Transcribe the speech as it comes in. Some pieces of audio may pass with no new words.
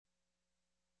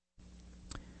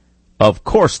Of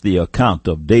course the account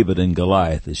of David and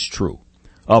Goliath is true.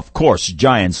 Of course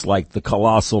giants like the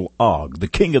colossal Og, the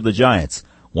king of the giants,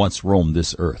 once roamed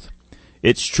this earth.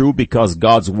 It's true because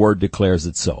God's word declares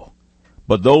it so.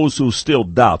 But those who still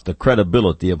doubt the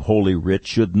credibility of Holy Writ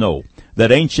should know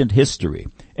that ancient history,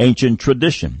 ancient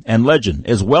tradition, and legend,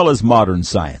 as well as modern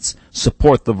science,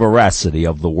 support the veracity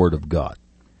of the Word of God.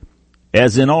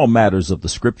 As in all matters of the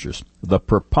Scriptures, the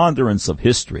preponderance of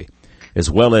history, as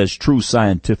well as true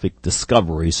scientific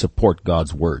discovery, support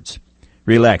God's words.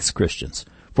 Relax, Christians.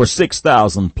 For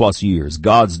 6,000 plus years,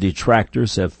 God's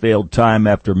detractors have failed time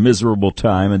after miserable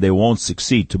time, and they won't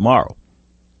succeed tomorrow.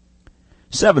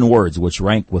 7 words which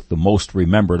rank with the most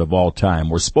remembered of all time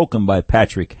were spoken by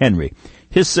Patrick Henry.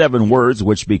 His 7 words,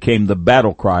 which became the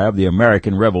battle cry of the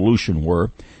American Revolution,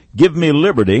 were, "Give me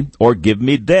liberty or give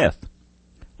me death."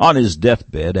 On his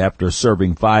deathbed, after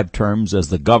serving 5 terms as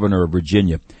the governor of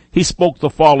Virginia, he spoke the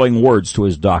following words to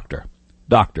his doctor.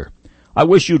 "Doctor, I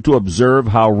wish you to observe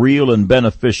how real and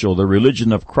beneficial the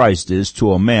religion of Christ is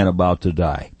to a man about to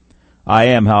die. I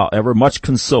am, however, much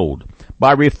consoled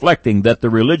by reflecting that the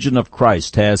religion of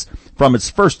Christ has, from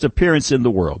its first appearance in the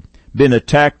world, been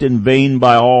attacked in vain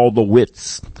by all the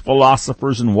wits,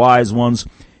 philosophers, and wise ones,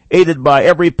 aided by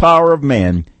every power of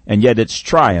man, and yet its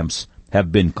triumphs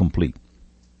have been complete.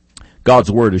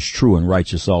 God's word is true and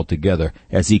righteous altogether,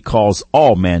 as he calls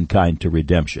all mankind to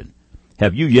redemption.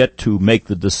 Have you yet to make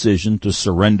the decision to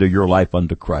surrender your life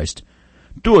unto Christ?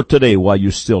 Do it today while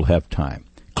you still have time.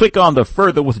 Click on the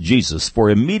Further with Jesus for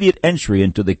immediate entry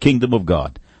into the kingdom of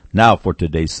God. Now for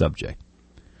today's subject.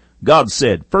 God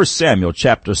said, 1 Samuel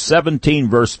chapter 17,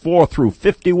 verse 4 through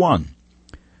 51,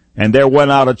 "And there went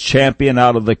out a champion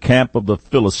out of the camp of the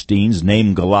Philistines,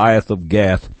 named Goliath of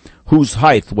Gath, whose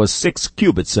height was 6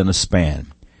 cubits and a span.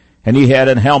 And he had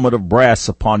an helmet of brass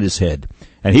upon his head,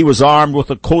 and he was armed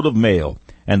with a coat of mail,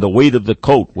 and the weight of the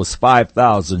coat was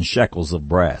 5,000 shekels of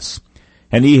brass.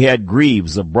 And he had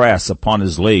greaves of brass upon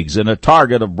his legs, and a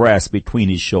target of brass between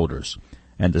his shoulders.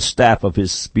 And the staff of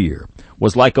his spear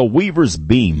was like a weaver's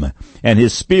beam, and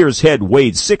his spear's head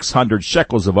weighed 600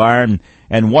 shekels of iron,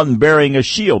 and one bearing a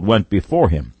shield went before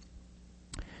him.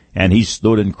 And he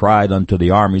stood and cried unto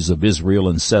the armies of Israel,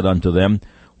 and said unto them,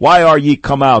 Why are ye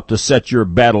come out to set your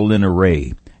battle in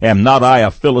array? Am not I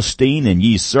a Philistine, and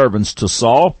ye servants to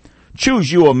Saul?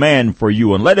 Choose you a man for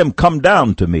you, and let him come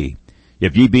down to me.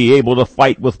 If ye be able to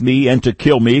fight with me and to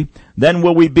kill me, then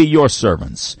will we be your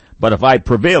servants. But if I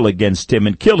prevail against him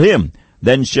and kill him,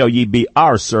 then shall ye be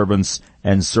our servants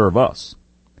and serve us.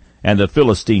 And the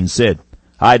Philistine said,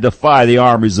 I defy the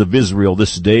armies of Israel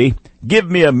this day. Give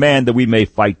me a man that we may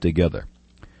fight together.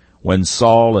 When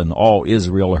Saul and all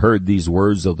Israel heard these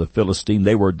words of the Philistine,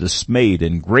 they were dismayed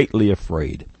and greatly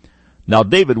afraid. Now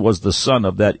David was the son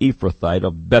of that Ephrathite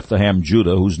of Bethlehem,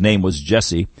 Judah, whose name was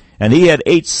Jesse, and he had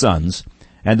 8 sons.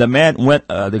 And the man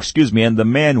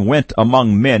went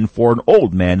among men for an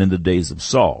old man in the days of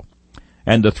Saul.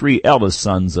 And the 3 eldest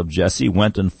sons of Jesse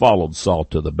went and followed Saul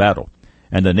to the battle.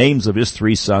 And the names of his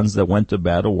 3 sons that went to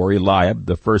battle were Eliab,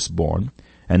 the firstborn,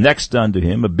 and next unto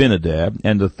him Abinadab,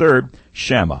 and the third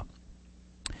Shammah.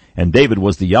 And David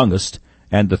was the youngest,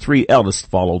 and the 3 eldest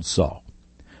followed Saul.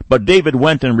 But David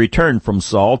went and returned from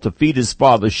Saul to feed his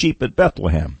father's sheep at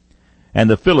Bethlehem. And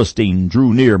the Philistine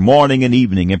drew near morning and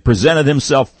evening, and presented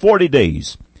himself 40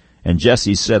 days. And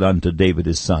Jesse said unto David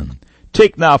his son,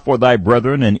 Take now for thy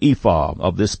brethren an ephah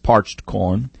of this parched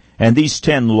corn, and these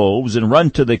 10 loaves, and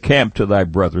run to the camp to thy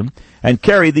brethren, and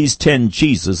carry these 10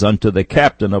 cheeses unto the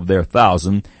captain of their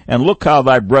 1,000, and look how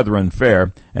thy brethren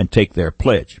fare, and take their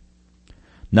pledge.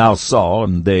 Now Saul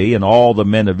and they and all the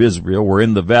men of Israel were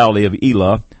in the valley of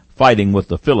Elah, fighting with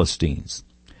the Philistines.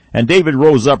 And David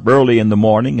rose up early in the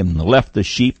morning, and left the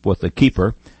sheep with the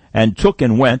keeper, and took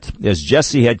and went, as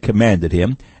Jesse had commanded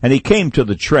him, and he came to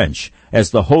the trench,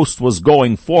 as the host was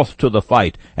going forth to the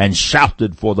fight, and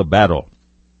shouted for the battle.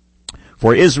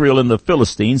 For Israel and the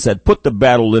Philistines had put the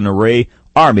battle in array,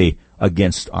 army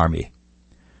against army.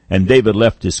 And David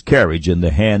left his carriage in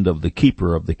the hand of the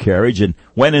keeper of the carriage, and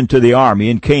went into the army,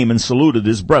 and came and saluted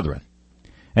his brethren.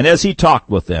 And as he talked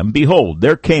with them, behold,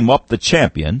 there came up the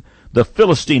champion, the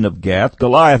Philistine of Gath,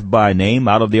 Goliath by name,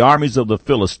 out of the armies of the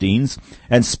Philistines,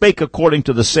 and spake according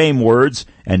to the same words,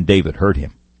 and David heard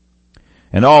him.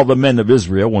 And all the men of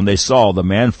Israel, when they saw the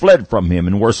man, fled from him,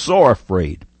 and were sore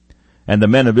afraid. And the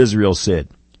men of Israel said,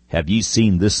 Have ye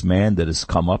seen this man that is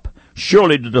come up?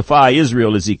 Surely to defy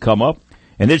Israel is he come up.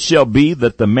 And it shall be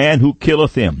that the man who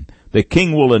killeth him, the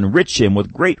king will enrich him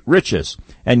with great riches,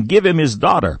 and give him his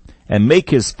daughter, and make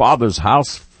his father's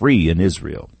house free in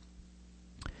Israel.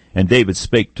 And David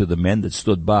spake to the men that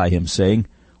stood by him, saying,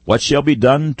 What shall be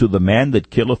done to the man that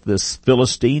killeth this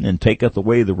Philistine, and taketh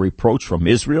away the reproach from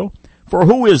Israel? For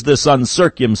who is this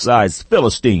uncircumcised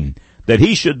Philistine, that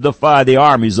he should defy the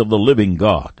armies of the living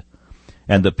God?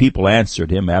 And the people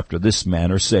answered him after this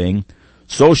manner, saying,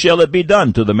 So shall it be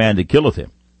done to the man that killeth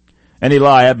him. And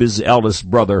Eliab his eldest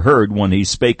brother heard when he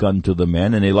spake unto the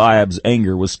men, and Eliab's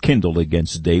anger was kindled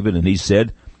against David, and he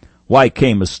said, Why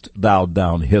camest thou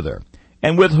down hither?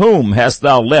 And with whom hast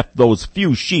thou left those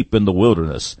few sheep in the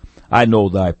wilderness? I know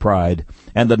thy pride,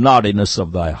 and the naughtiness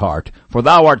of thy heart, for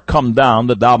thou art come down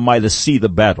that thou mightest see the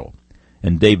battle.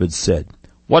 And David said,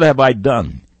 What have I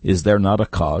done? Is there not a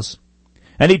cause?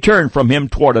 And he turned from him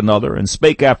toward another, and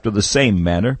spake after the same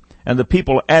manner, and the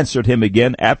people answered him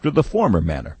again after the former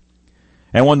manner.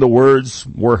 And when the words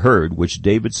were heard which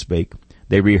David spake,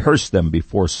 they rehearsed them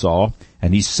before Saul,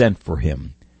 and he sent for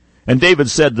him. And David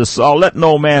said to Saul, Let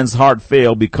no man's heart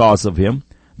fail because of him.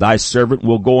 Thy servant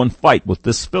will go and fight with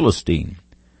this Philistine.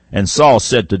 And Saul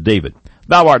said to David,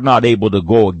 Thou art not able to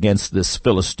go against this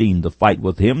Philistine to fight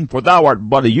with him, for thou art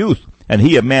but a youth, and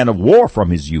he a man of war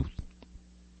from his youth.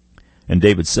 And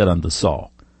David said unto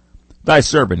Saul, Thy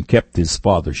servant kept his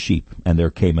father's sheep, and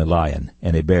there came a lion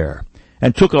and a bear,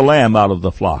 and took a lamb out of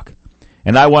the flock.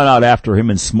 And I went out after him,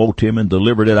 and smote him, and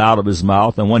delivered it out of his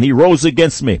mouth. And when he rose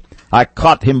against me, I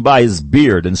caught him by his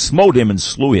beard, and smote him, and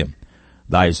slew him.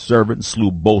 Thy servant slew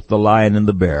both the lion and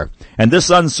the bear. And this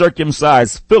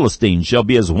uncircumcised Philistine shall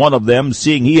be as one of them,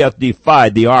 seeing he hath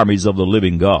defied the armies of the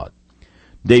living God.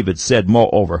 David said,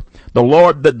 Moreover, The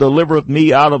Lord that delivereth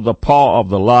me out of the paw of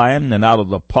the lion, and out of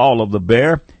the paw of the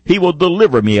bear, he will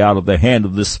deliver me out of the hand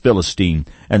of this Philistine.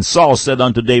 And Saul said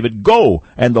unto David, Go,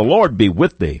 and the Lord be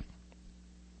with thee.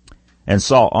 And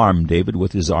Saul armed David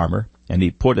with his armor, and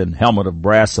he put an helmet of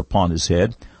brass upon his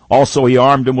head. Also he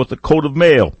armed him with a coat of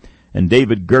mail. And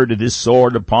David girded his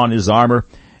sword upon his armor,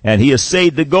 and he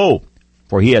essayed to go,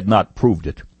 for he had not proved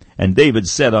it. And David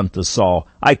said unto Saul,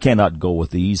 I cannot go with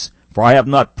these, for I have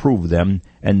not proved them.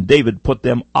 And David put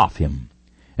them off him.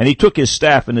 And he took his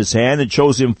staff in his hand, and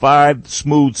chose him 5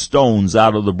 smooth stones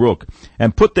out of the brook,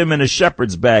 and put them in a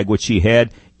shepherd's bag which he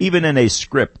had, even in a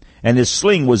scrip. And his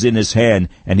sling was in his hand,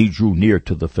 and he drew near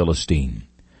to the Philistine.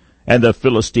 And the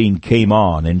Philistine came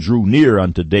on, and drew near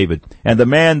unto David, and the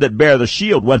man that bare the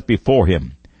shield went before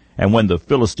him. And when the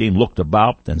Philistine looked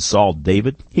about, and saw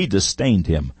David, he disdained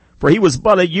him, for he was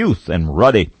but a youth, and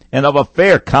ruddy, and of a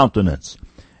fair countenance.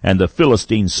 And the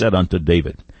Philistine said unto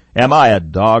David, Am I a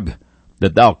dog,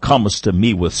 that thou comest to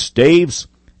me with staves?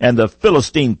 And the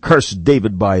Philistine cursed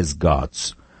David by his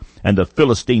gods. And the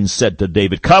Philistine said to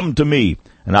David, Come to me,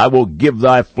 and I will give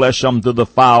thy flesh unto the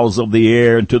fowls of the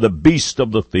air, and to the beasts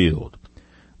of the field.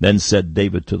 Then said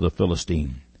David to the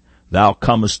Philistine, Thou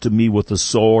comest to me with a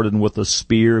sword, and with a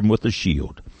spear, and with a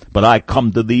shield. But I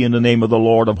come to thee in the name of the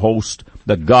Lord of hosts,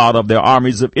 the God of the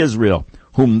armies of Israel,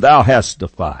 whom thou hast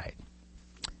defied.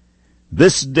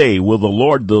 This day will the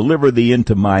Lord deliver thee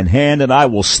into mine hand, and I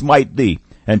will smite thee,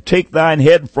 and take thine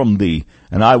head from thee,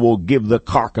 and I will give the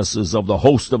carcasses of the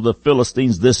host of the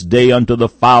Philistines this day unto the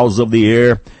fowls of the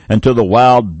air, and to the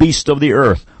wild beasts of the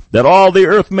earth, that all the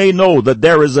earth may know that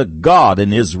there is a God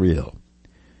in Israel.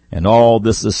 And all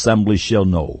this assembly shall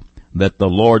know that the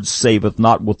Lord saveth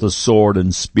not with the sword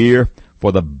and spear,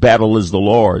 for the battle is the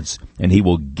Lord's, and he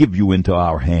will give you into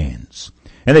our hands.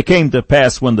 And it came to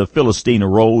pass, when the Philistine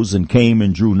arose and came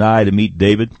and drew nigh to meet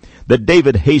David, that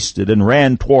David hasted and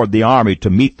ran toward the army to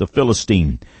meet the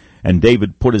Philistine. And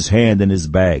David put his hand in his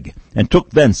bag, and took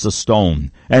thence a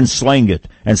stone, and slang it,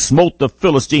 and smote the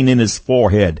Philistine in his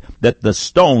forehead, that the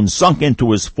stone sunk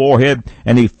into his forehead,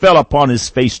 and he fell upon his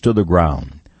face to the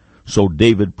ground. So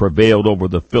David prevailed over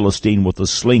the Philistine with a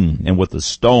sling and with a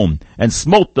stone, and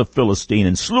smote the Philistine,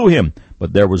 and slew him,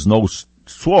 but there was no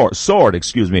sword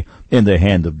in the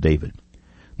hand of David.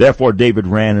 Therefore David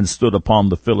ran and stood upon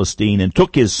the Philistine, and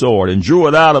took his sword, and drew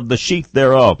it out of the sheath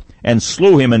thereof, and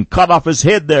slew him, and cut off his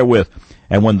head therewith.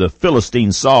 And when the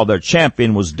Philistines saw their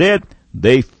champion was dead,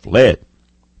 they fled.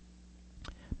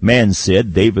 Man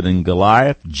said, David and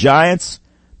Goliath, giants?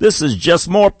 This is just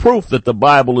more proof that the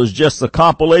Bible is just a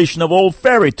compilation of old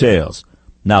fairy tales.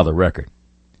 Now the record.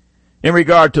 In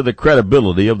regard to the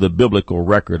credibility of the biblical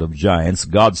record of giants,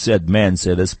 God said, man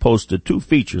said has posted 2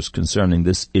 features concerning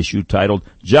this issue titled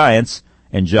Giants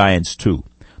and Giants 2.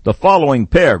 The following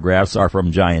paragraphs are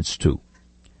from Giants 2.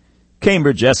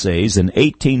 Cambridge Essays in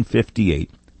 1858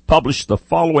 published the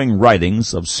following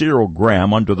writings of Cyril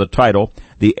Graham under the title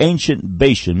The Ancient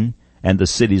Bashan and the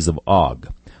Cities of Og.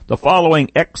 The following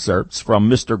excerpts from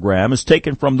Mr. Graham is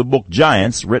taken from the book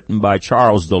Giants, written by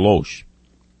Charles Deloche.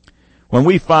 When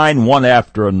we find one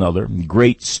after another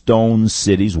great stone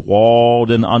cities, walled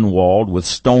and unwalled, with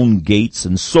stone gates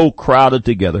and so crowded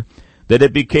together that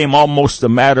it became almost a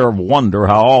matter of wonder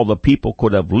how all the people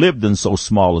could have lived in so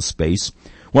small a space,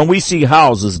 when we see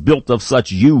houses built of such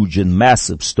huge and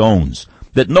massive stones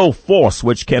that no force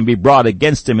which can be brought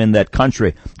against him in that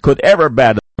country could ever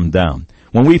batter them down,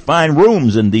 when we find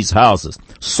rooms in these houses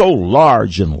so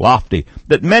large and lofty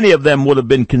that many of them would have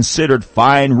been considered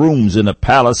fine rooms in a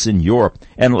palace in Europe,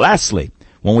 and lastly,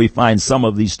 when we find some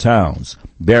of these towns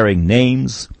bearing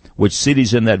names which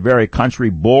cities in that very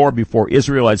country bore before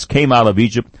Israelites came out of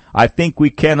Egypt, I think we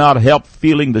cannot help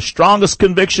feeling the strongest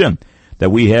conviction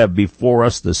that we have before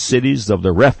us the cities of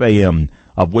the Rephaim,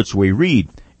 of which we read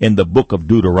in the book of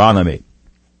Deuteronomy.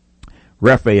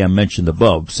 Rephaim mentioned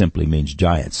above simply means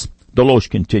giants. Deloche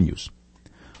continues.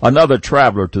 Another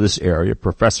traveler to this area,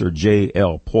 Professor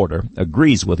J.L. Porter,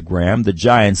 agrees with Graham the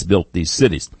giants built these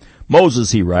cities.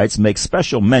 Moses, he writes, makes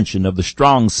special mention of the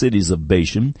strong cities of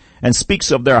Bashan and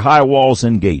speaks of their high walls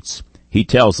and gates. He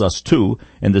tells us, too,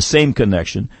 in the same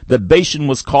connection, that Bashan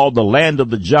was called the land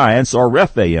of the giants, or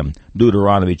Rephaim,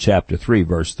 Deuteronomy chapter 3,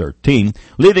 verse 13,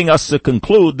 leading us to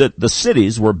conclude that the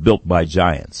cities were built by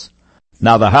giants.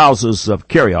 Now the houses of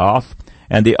Kerioth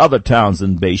and the other towns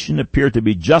in Bashan appear to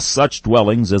be just such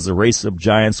dwellings as a race of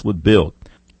giants would build.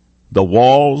 The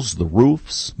walls, the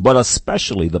roofs, but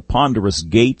especially the ponderous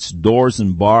gates, doors,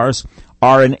 and bars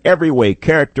are in every way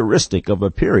characteristic of a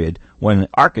period when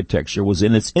architecture was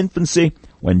in its infancy,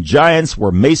 when giants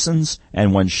were masons,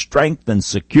 and when strength and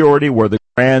security were the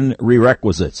grand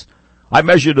prerequisites. I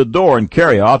measured a door in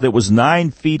Kerioth. It was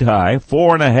 9 feet high,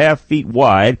 4.5 feet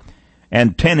wide,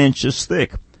 and 10 inches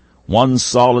thick. One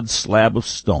solid slab of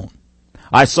stone.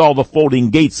 I saw the folding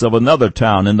gates of another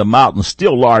town in the mountains,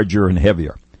 still larger and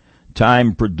heavier.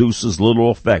 Time produces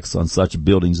little effects on such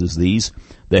buildings as these.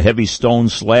 The heavy stone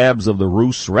slabs of the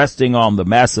roofs resting on the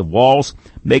massive walls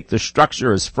make the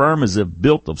structure as firm as if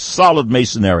built of solid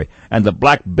masonry, and the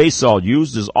black basalt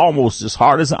used is almost as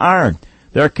hard as iron.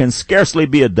 There can scarcely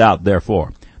be a doubt,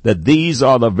 therefore, that these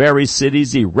are the very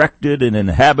cities erected and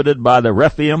inhabited by the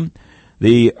Rephaim,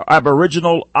 the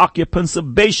aboriginal occupants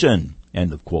of Bashan.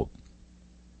 End of quote.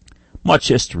 Much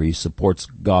history supports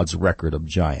God's record of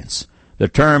giants. The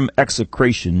term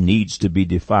execration needs to be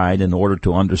defined in order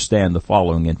to understand the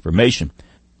following information.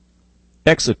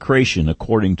 Execration,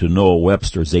 according to Noah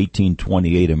Webster's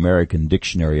 1828 American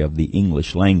Dictionary of the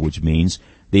English Language, means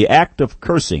the act of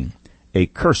cursing, a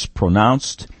curse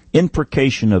pronounced,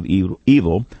 imprecation of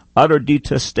evil, utter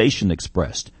detestation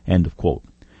expressed. End of quote.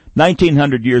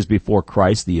 1900 years before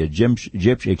Christ, the Egyptian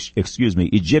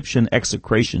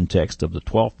execration text of the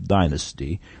 12th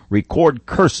dynasty record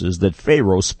curses that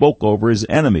Pharaoh spoke over his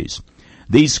enemies.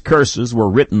 These curses were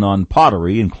written on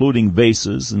pottery, including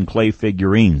vases and clay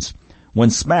figurines. When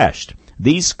smashed,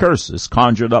 these curses,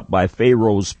 conjured up by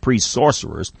Pharaoh's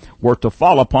priest-sorcerers, were to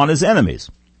fall upon his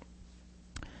enemies.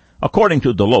 According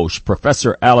to Deloche,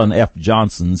 Professor Alan F.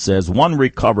 Johnson says one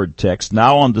recovered text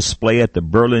now on display at the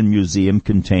Berlin Museum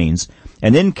contains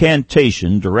an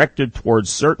incantation directed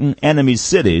towards certain enemy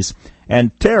cities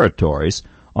and territories,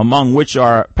 among which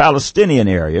are Palestinian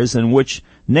areas, and which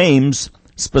names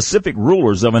specific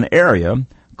rulers of an area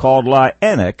called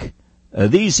La-Anak.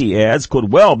 These, he adds,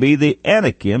 could well be the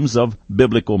Anakims of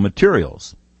biblical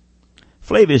materials.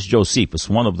 Flavius Josephus,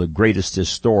 one of the greatest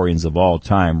historians of all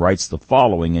time, writes the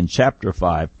following in chapter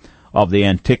 5 of the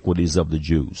Antiquities of the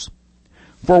Jews.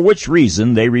 For which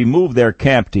reason they removed their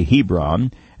camp to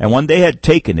Hebron, and when they had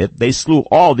taken it, they slew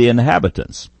all the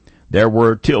inhabitants. There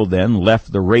were till then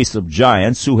left the race of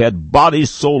giants who had bodies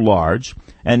so large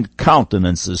and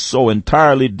countenances so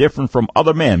entirely different from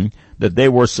other men that they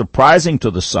were surprising to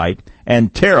the sight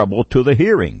and terrible to the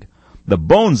hearing. The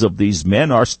bones of these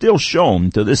men are still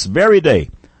shown to this very day,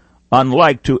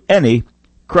 unlike to any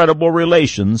credible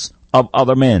relations of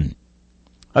other men.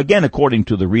 Again, according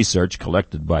to the research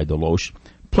collected by Deloche,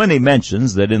 Pliny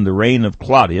mentions that in the reign of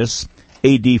Claudius,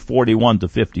 A.D. 41 to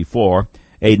 54,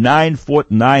 a 9-foot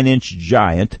 9-inch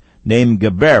giant named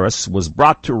Gabarus was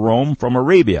brought to Rome from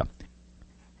Arabia.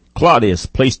 Claudius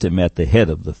placed him at the head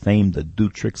of the famed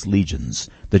Deutric's legions.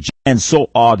 The giant so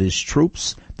awed his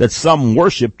troops that some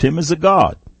worshipped him as a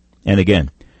god. And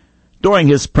again, during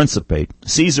his principate,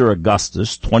 Caesar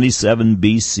Augustus, 27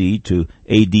 B.C. to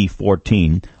A.D.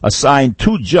 14, assigned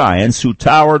 2 giants who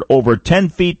towered over 10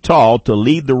 feet tall to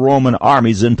lead the Roman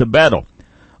armies into battle.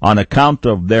 On account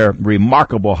of their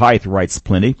remarkable height, writes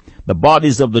Pliny, the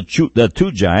bodies of the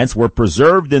 2 giants were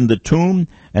preserved in the tomb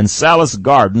and Sallust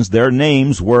gardens. Their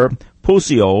names were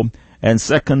Pusio and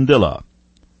Secundilla.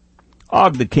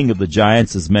 Og, the king of the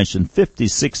giants, is mentioned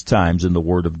 56 times in the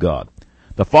Word of God.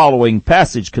 The following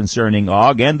passage concerning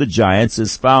Og and the giants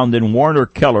is found in Warner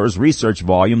Keller's research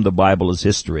volume, The Bible is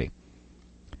History.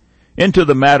 Into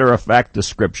the matter-of-fact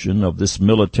description of this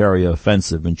military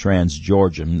offensive in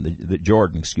Jordan,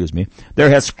 there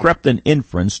has crept an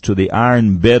inference to the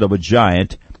iron bed of a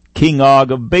giant, King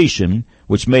Og of Bashan,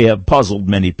 which may have puzzled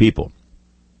many people.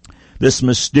 This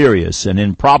mysterious and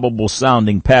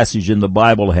improbable-sounding passage in the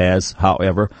Bible has,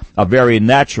 however, a very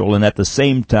natural and at the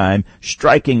same time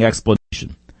striking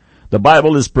explanation. The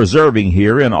Bible is preserving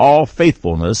here in all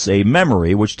faithfulness a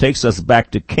memory which takes us back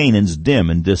to Canaan's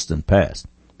dim and distant past.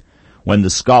 When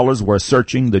the scholars were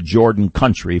searching the Jordan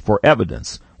country for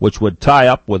evidence which would tie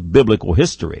up with biblical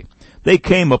history, they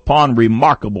came upon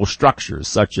remarkable structures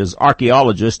such as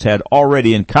archaeologists had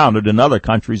already encountered in other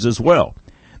countries as well.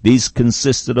 These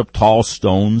consisted of tall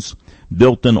stones,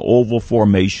 built in oval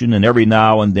formation and every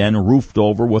now and then roofed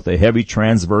over with a heavy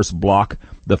transverse block,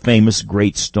 the famous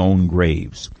Great Stone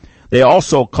Graves. They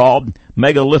also called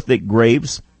megalithic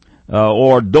graves,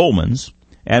 or dolmens,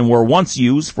 and were once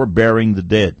used for burying the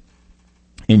dead.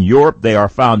 In Europe, they are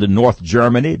found in North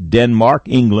Germany, Denmark,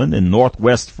 England, and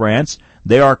northwest France.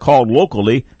 They are called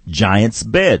locally giants'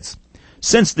 beds.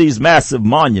 Since these massive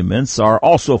monuments are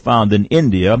also found in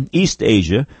India, East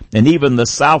Asia, and even the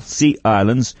South Sea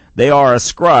Islands, they are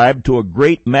ascribed to a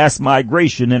great mass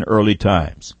migration in early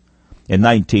times. In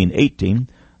 1918,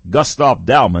 Gustav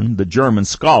Daumann, the German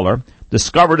scholar,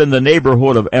 discovered in the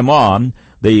neighborhood of Amman,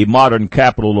 the modern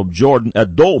capital of Jordan, a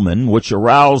dolmen which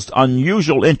aroused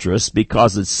unusual interest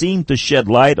because it seemed to shed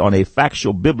light on a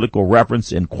factual biblical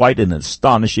reference in quite an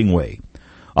astonishing way.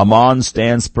 Amman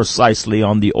stands precisely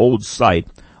on the old site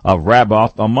of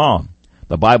Rabbath Ammon.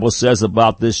 The Bible says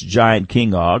about this giant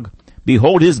King Og,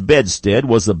 "Behold, his bedstead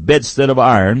was a bedstead of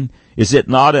iron. Is it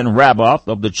not in Rabbath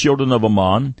of the children of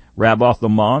Ammon, Rabbath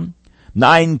Ammon?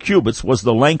 9 cubits was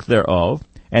the length thereof,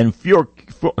 and 4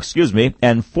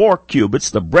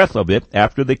 cubits the breadth of it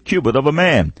after the cubit of a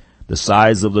man." The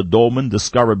size of the dolmen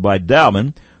discovered by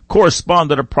Daumann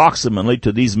corresponded approximately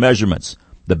to these measurements.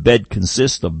 The bed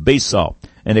consists of basalt,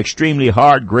 an extremely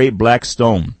hard gray-black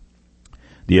stone.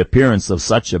 The appearance of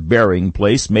such a burying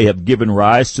place may have given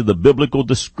rise to the biblical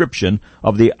description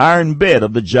of the iron bed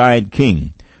of the giant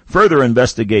king. Further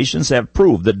investigations have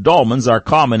proved that dolmens are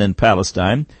common in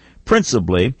Palestine,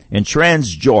 principally in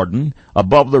Transjordan,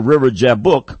 above the river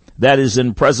Jabbok, that is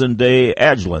in present-day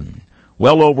Ajlan.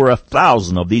 Well over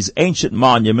 1,000 of these ancient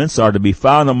monuments are to be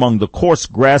found among the coarse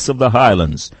grass of the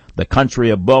highlands. The country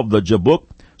above the Jabbok,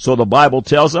 so the Bible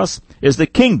tells us, is the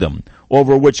kingdom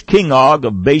over which King Og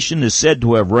of Bashan is said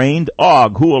to have reigned,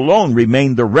 Og, who alone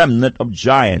remained the remnant of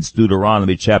giants,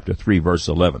 Deuteronomy chapter 3, verse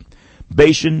 11.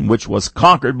 Bashan, which was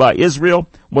conquered by Israel,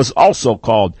 was also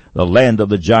called the land of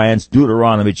the giants,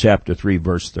 Deuteronomy chapter 3,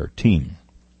 verse 13.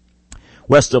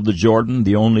 West of the Jordan,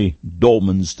 the only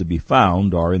dolmens to be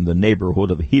found are in the neighborhood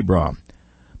of Hebron.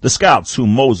 The scouts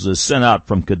whom Moses sent out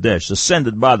from Kadesh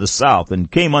ascended by the south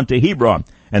and came unto Hebron,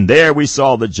 and there we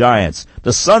saw the giants,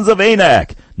 the sons of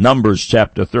Anak, Numbers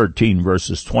chapter 13,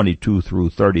 verses 22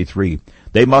 through 33.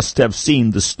 They must have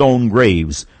seen the stone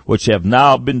graves, which have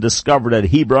now been discovered at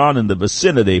Hebron in the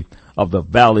vicinity of the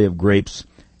Valley of Grapes.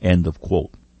 End of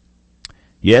quote.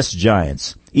 Yes,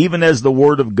 giants, even as the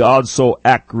Word of God so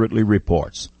accurately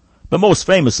reports. The most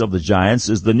famous of the giants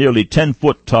is the nearly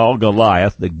 10-foot tall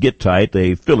Goliath the Gittite,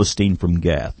 a Philistine from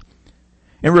Gath.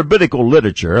 In rabbinical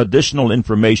literature, additional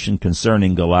information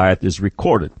concerning Goliath is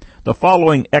recorded. The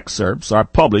following excerpts are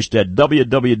published at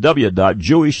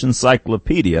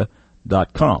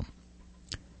www.jewishencyclopedia.com.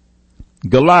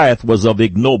 Goliath was of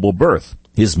ignoble birth.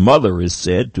 His mother is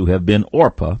said to have been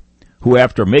Orpah, who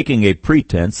after making a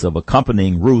pretense of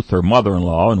accompanying Ruth, her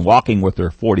mother-in-law, and walking with her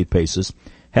 40 paces,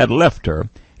 had left her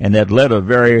and had led a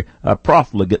very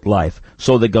profligate life,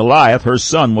 so that Goliath, her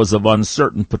son, was of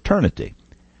uncertain paternity.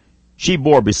 She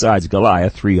bore besides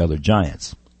Goliath 3 other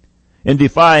giants. In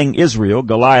defying Israel,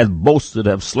 Goliath boasted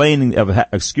of having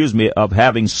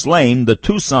slain the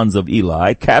 2 sons of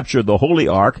Eli, captured the holy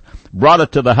ark, brought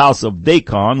it to the house of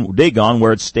Dagon,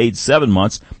 where it stayed 7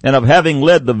 months, and of having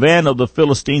led the van of the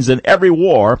Philistines in every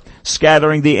war,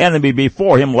 scattering the enemy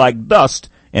before him like dust.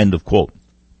 End of quote.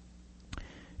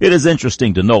 It is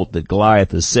interesting to note that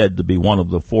Goliath is said to be one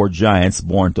of the 4 giants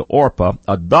born to Orpah,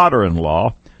 a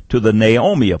daughter-in-law to the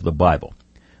Naomi of the Bible.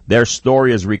 Their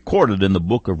story is recorded in the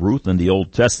book of Ruth in the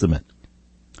Old Testament.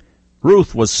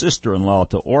 Ruth was sister-in-law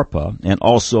to Orpah and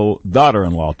also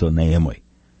daughter-in-law to Naomi.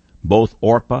 Both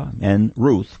Orpah and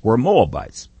Ruth were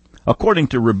Moabites. According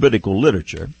to rabbinical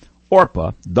literature,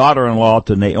 Orpah, daughter-in-law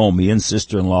to Naomi and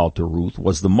sister-in-law to Ruth,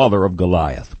 was the mother of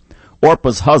Goliath.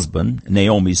 Orpah's husband,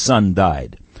 Naomi's son,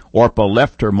 died. Orpah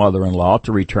left her mother-in-law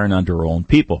to return unto her own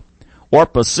people.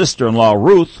 Orpah's sister-in-law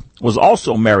Ruth was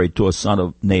also married to a son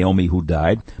of Naomi who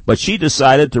died, but she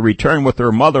decided to return with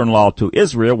her mother-in-law to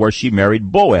Israel, where she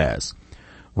married Boaz.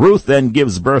 Ruth then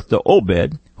gives birth to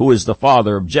Obed, who is the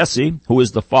father of Jesse, who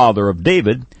is the father of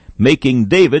David, making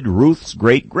David Ruth's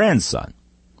great-grandson.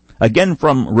 Again,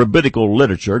 from rabbinical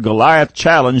literature, Goliath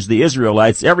challenged the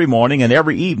Israelites every morning and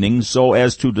every evening so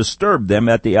as to disturb them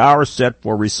at the hour set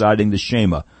for reciting the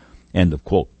Shema. End of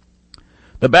quote.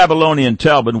 The Babylonian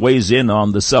Talmud weighs in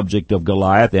on the subject of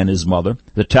Goliath and his mother.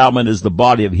 The Talmud is the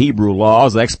body of Hebrew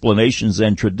laws, explanations,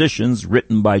 and traditions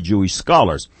written by Jewish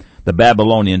scholars. The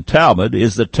Babylonian Talmud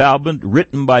is the Talmud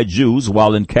written by Jews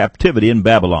while in captivity in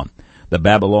Babylon. The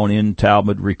Babylonian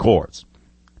Talmud records,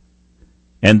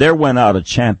 "And there went out a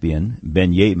champion,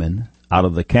 Benjamin, out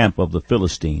of the camp of the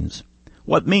Philistines."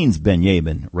 What means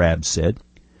Benjamin? Rab said.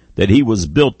 That he was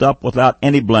built up without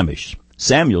any blemish.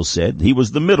 Samuel said he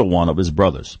was the middle one of his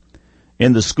brothers.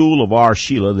 In the school of R.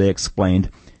 Sheila, they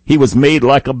explained, he was made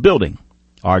like a building.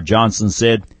 R. Johnson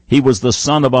said he was the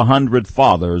son of 100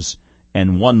 fathers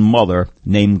and one mother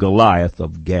named Goliath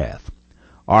of Gath.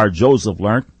 R. Joseph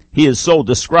learnt he is so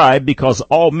described because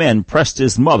all men pressed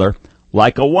his mother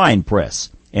like a wine press.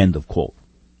 End of quote.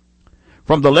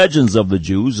 From the legends of the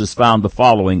Jews is found the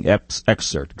following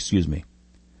excerpt.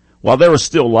 While there was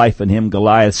still life in him,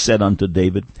 Goliath said unto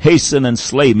David, "Hasten and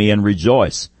slay me and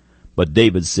rejoice." But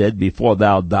David said, "Before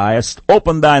thou diest,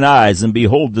 open thine eyes and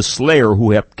behold the slayer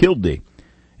who hath killed thee."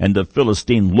 And the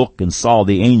Philistine looked and saw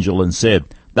the angel and said,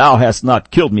 "Thou hast not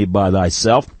killed me by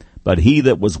thyself, but he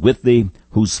that was with thee,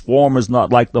 whose form is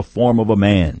not like the form of a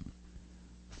man."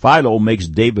 Philo makes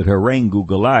David harangue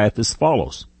Goliath as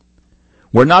follows.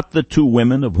 "Were not the two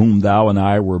women of whom thou and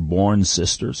I were born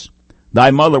sisters? Thy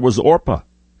mother was Orpah,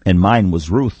 and mine was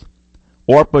Ruth.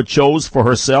 Orpah chose for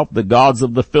herself the gods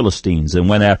of the Philistines and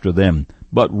went after them.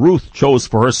 But Ruth chose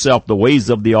for herself the ways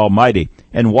of the Almighty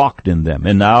and walked in them.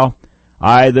 And now,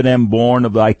 I that am born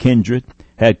of thy kindred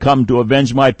had come to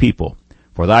avenge my people.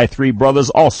 For thy 3 brothers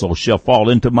also shall fall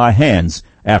into my hands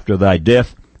after thy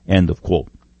death." End of quote.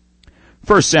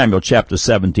 1 Samuel chapter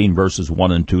 17 verses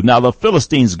 1 and 2. Now the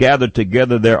Philistines gathered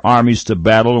together their armies to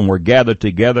battle and were gathered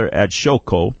together at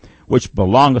Shochoh, which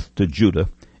belongeth to Judah,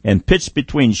 and pitched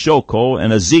between Shochoh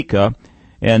and Azekah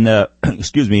and,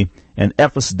 and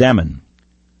Ephes-dammim.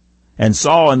 And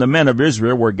Saul and the men of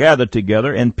Israel were gathered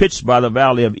together and pitched by the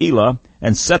valley of Elah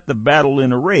and set the battle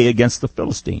in array against the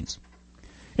Philistines.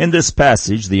 In this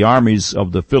passage, the armies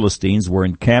of the Philistines were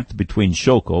encamped between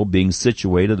Shochoh, being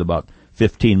situated about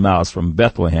 15 miles from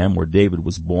Bethlehem, where David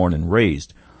was born and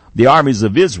raised. The armies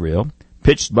of Israel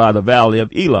pitched by the valley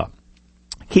of Elah.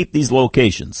 Keep these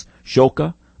locations,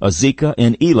 Shochoh, Azekah,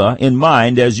 and Elah, in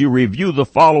mind as you review the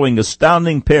following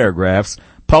astounding paragraphs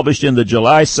published in the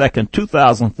July 2nd,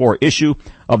 2004 issue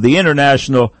of the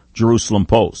International Jerusalem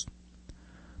Post.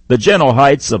 The gentle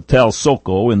heights of Tel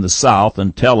Socho in the south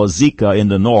and Tel Azekah in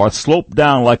the north slope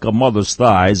down like a mother's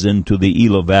thighs into the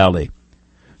Elah Valley.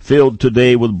 Filled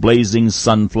today with blazing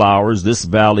sunflowers, this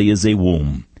valley is a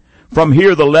womb. From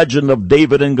here the legend of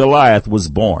David and Goliath was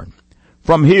born.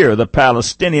 From here the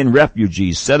Palestinian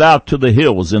refugees set out to the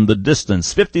hills in the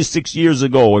distance 56 years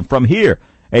ago, and from here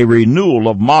a renewal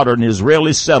of modern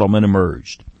Israeli settlement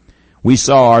emerged. We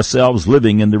saw ourselves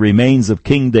living in the remains of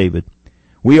King David.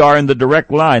 We are in the direct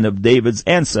line of David's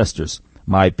ancestors.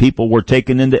 My people were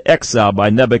taken into exile by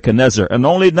Nebuchadnezzar and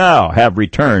only now have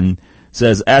returned,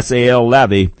 says Asael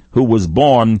Lavi, who was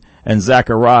born and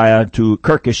Zechariah to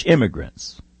Turkish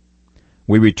immigrants.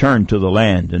 We returned to the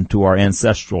land and to our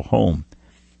ancestral home.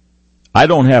 I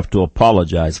don't have to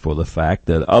apologize for the fact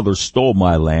that others stole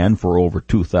my land for over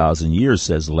 2,000 years,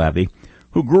 says Lavi,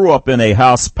 who grew up in a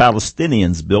house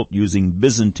Palestinians built using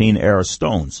Byzantine-era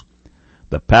stones.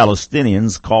 The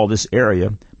Palestinians call this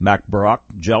area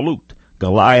Makbarak Jalut,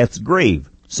 Goliath's grave,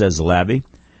 says Lavi,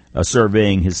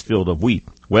 surveying his field of wheat.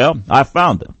 Well, I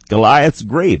found it. Goliath's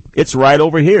grave. It's right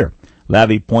over here.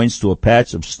 Lavi points to a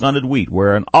patch of stunted wheat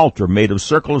where an altar made of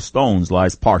circular stones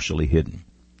lies partially hidden.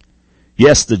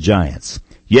 Yes to giants.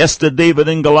 Yes to David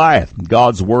and Goliath.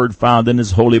 God's word found in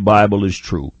his holy Bible is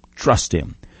true. Trust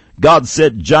him. God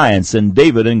said giants and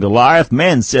David and Goliath.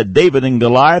 Man said David and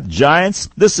Goliath, giants.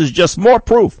 This is just more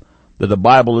proof that the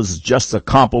Bible is just a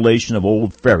compilation of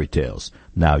old fairy tales.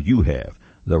 Now you have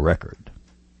the record.